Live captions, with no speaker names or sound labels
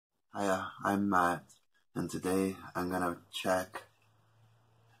Hiya, I'm Matt, and today I'm going to check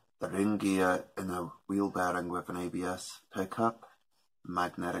the ring gear in a wheel bearing with an ABS pickup,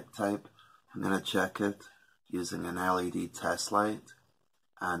 magnetic type. I'm going to check it using an LED test light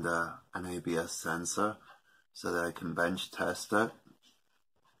and an ABS sensor so that I can bench test it.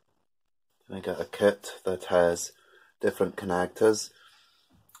 I got a kit that has different connectors.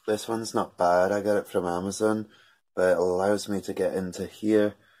 This one's not bad, I got it from Amazon, but it allows me to get into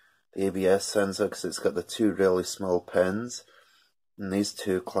here, the ABS sensor, because it's got the two really small pins, and these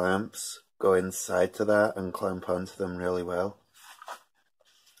two clamps go inside to that and clamp onto them really well.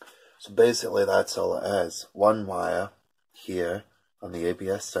 So basically that's all it is. One wire here on the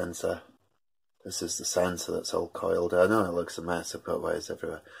ABS sensor. This is the sensor that's all coiled. I know it looks a mess, I've got wires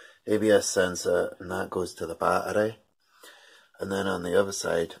everywhere. ABS sensor, and that goes to the battery. And then on the other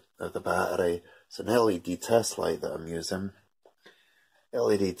side of the battery, it's an LED test light that I'm using.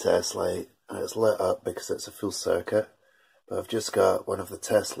 LED test light, and it's lit up because it's a full circuit. But I've just got one of the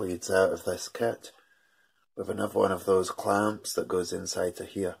test leads out of this kit with another one of those clamps that goes inside to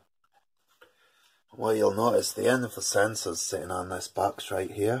here. What you'll notice, the end of the sensor's sitting on this box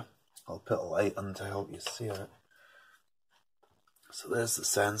right here. I'll put a light on to help you see it. So there's the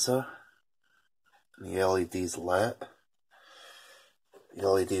sensor, and the LED's lit. The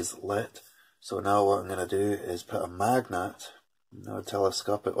LED's lit. So now what I'm going to do is put a magnet, no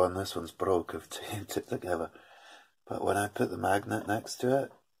telescopic one, this one's broke, I've taped it together. But when I put the magnet next to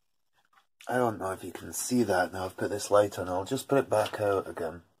it, I don't know if you can see that now, I've put this light on, I'll just put it back out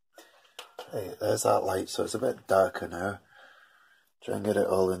again. Hey, there's that light, so it's a bit darker now. Try and get it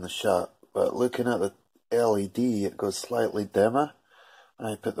all in the shot. But looking at the LED, it goes slightly dimmer. And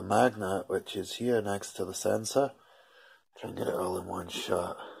I put the magnet, which is here next to the sensor. Try and get it all in one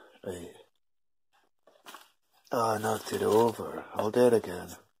shot. Right. Oh, I knocked it over. I'll do it again.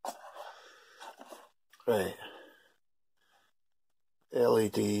 Right.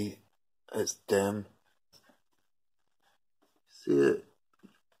 LED, it's dim. See it?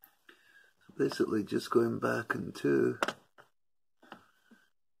 Basically just going back in two.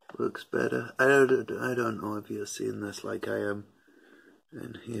 Looks better. I don't know if you're seeing this like I am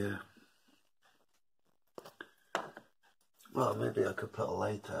in here. Well, maybe I could put a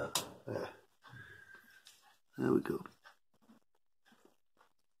light out. There we go.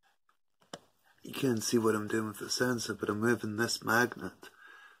 You can't see what I'm doing with the sensor, but I'm moving this magnet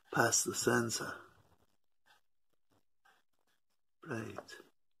past the sensor. Right.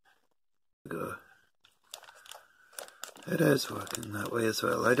 Go. It is working that way as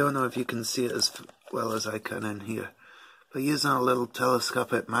well. I don't know if you can see it as well as I can in here, but using a little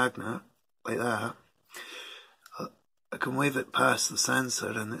telescopic magnet like that, I can wave it past the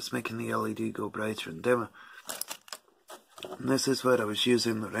sensor and it's making the LED go brighter and dimmer. And this is where I was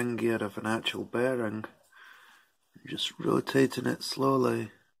using the ring gear of an actual bearing. I'm just rotating it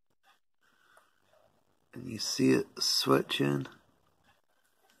slowly, and you see it switching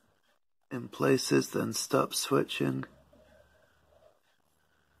in places, then stop switching,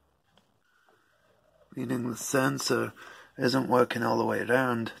 meaning the sensor isn't working all the way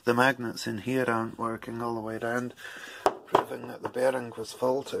around. The magnets in here aren't working all the way around, proving that the bearing was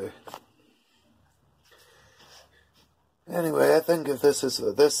faulty. Anyway, I think if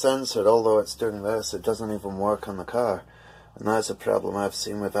this sensor, although it's doing this, it doesn't even work on the car. And that's a problem I've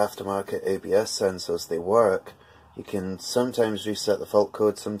seen with aftermarket ABS sensors. They work. You can sometimes reset the fault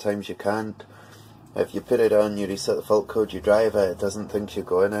code, sometimes you can't. If you put it on, you reset the fault code, you drive it, it doesn't think you're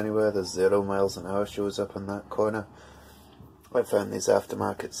going anywhere. There's 0 miles an hour shows up in that corner. I found these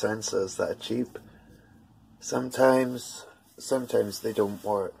aftermarket sensors that are cheap. Sometimes they don't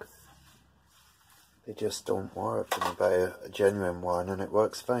work. They just don't work, and you buy a genuine one and it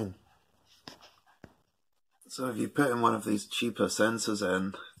works fine. So if you put in one of these cheaper sensors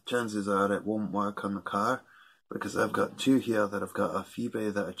in, chances are it won't work on the car, because I've got two here that I've got off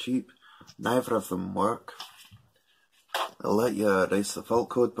eBay that are cheap. Neither of them work. They'll let you erase the fault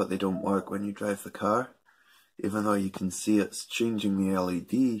code, but they don't work when you drive the car. Even though you can see it's changing the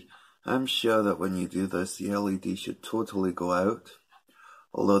LED, I'm sure that when you do this, the LED should totally go out.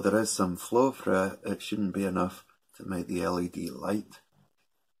 Although there is some flow through it, it shouldn't be enough to make the LED light.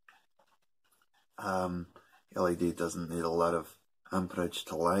 LED doesn't need a lot of amperage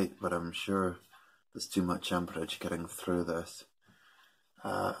to light, but I'm sure there's too much amperage getting through this.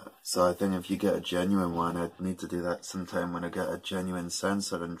 So I think if you get a genuine one, I'd need to do that sometime when I get a genuine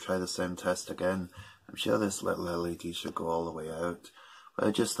sensor and try the same test again. I'm sure this little LED should go all the way out. But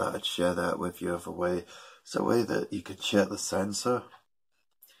I just thought I'd share that with you as a way. It's a way that you could check the sensor.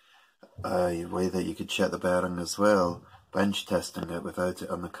 A way that you could check the bearing as well. bench testing it without it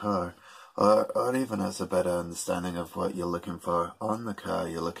on the car. Or even as a better understanding of what you're looking for on the car.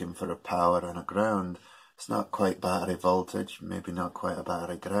 You're looking for a power and a ground. It's not quite battery voltage, maybe not quite a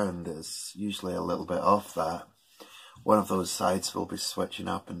battery ground. It's usually a little bit off that. One of those sides will be switching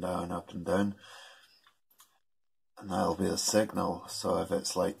up and down, and that'll be the signal. So if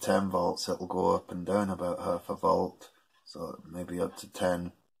it's like 10 volts, it'll go up and down about half a volt. So maybe up to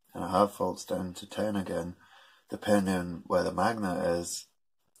 10.5 volts, down to 10 again, depending on where the magnet is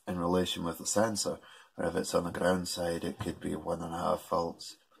in relation with the sensor. Or if it's on the ground side, it could be 1.5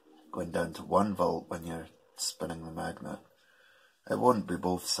 volts, going down to 1 volt when you're spinning the magnet. It won't be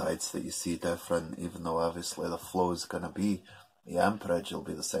both sides that you see different, even though obviously the flow is going to be, the amperage will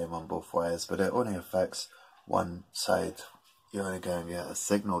be the same on both wires, but it only affects one side. You're only going to get a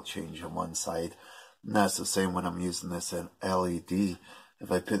signal change on one side. And that's the same when I'm using this in LED.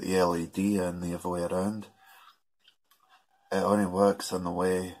 If I put the LED in the other way around, it only works on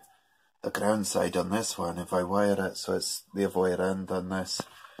the ground side on this one. If I wire it so it's the other way around on this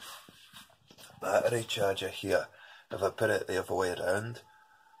battery charger here, if I put it the other way around,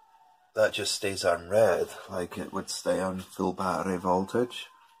 that just stays on red, like it would stay on full battery voltage.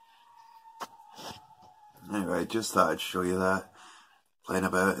 Anyway, just thought I'd show you that. Playing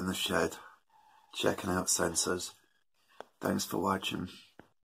about in the shed, checking out sensors. Thanks for watching.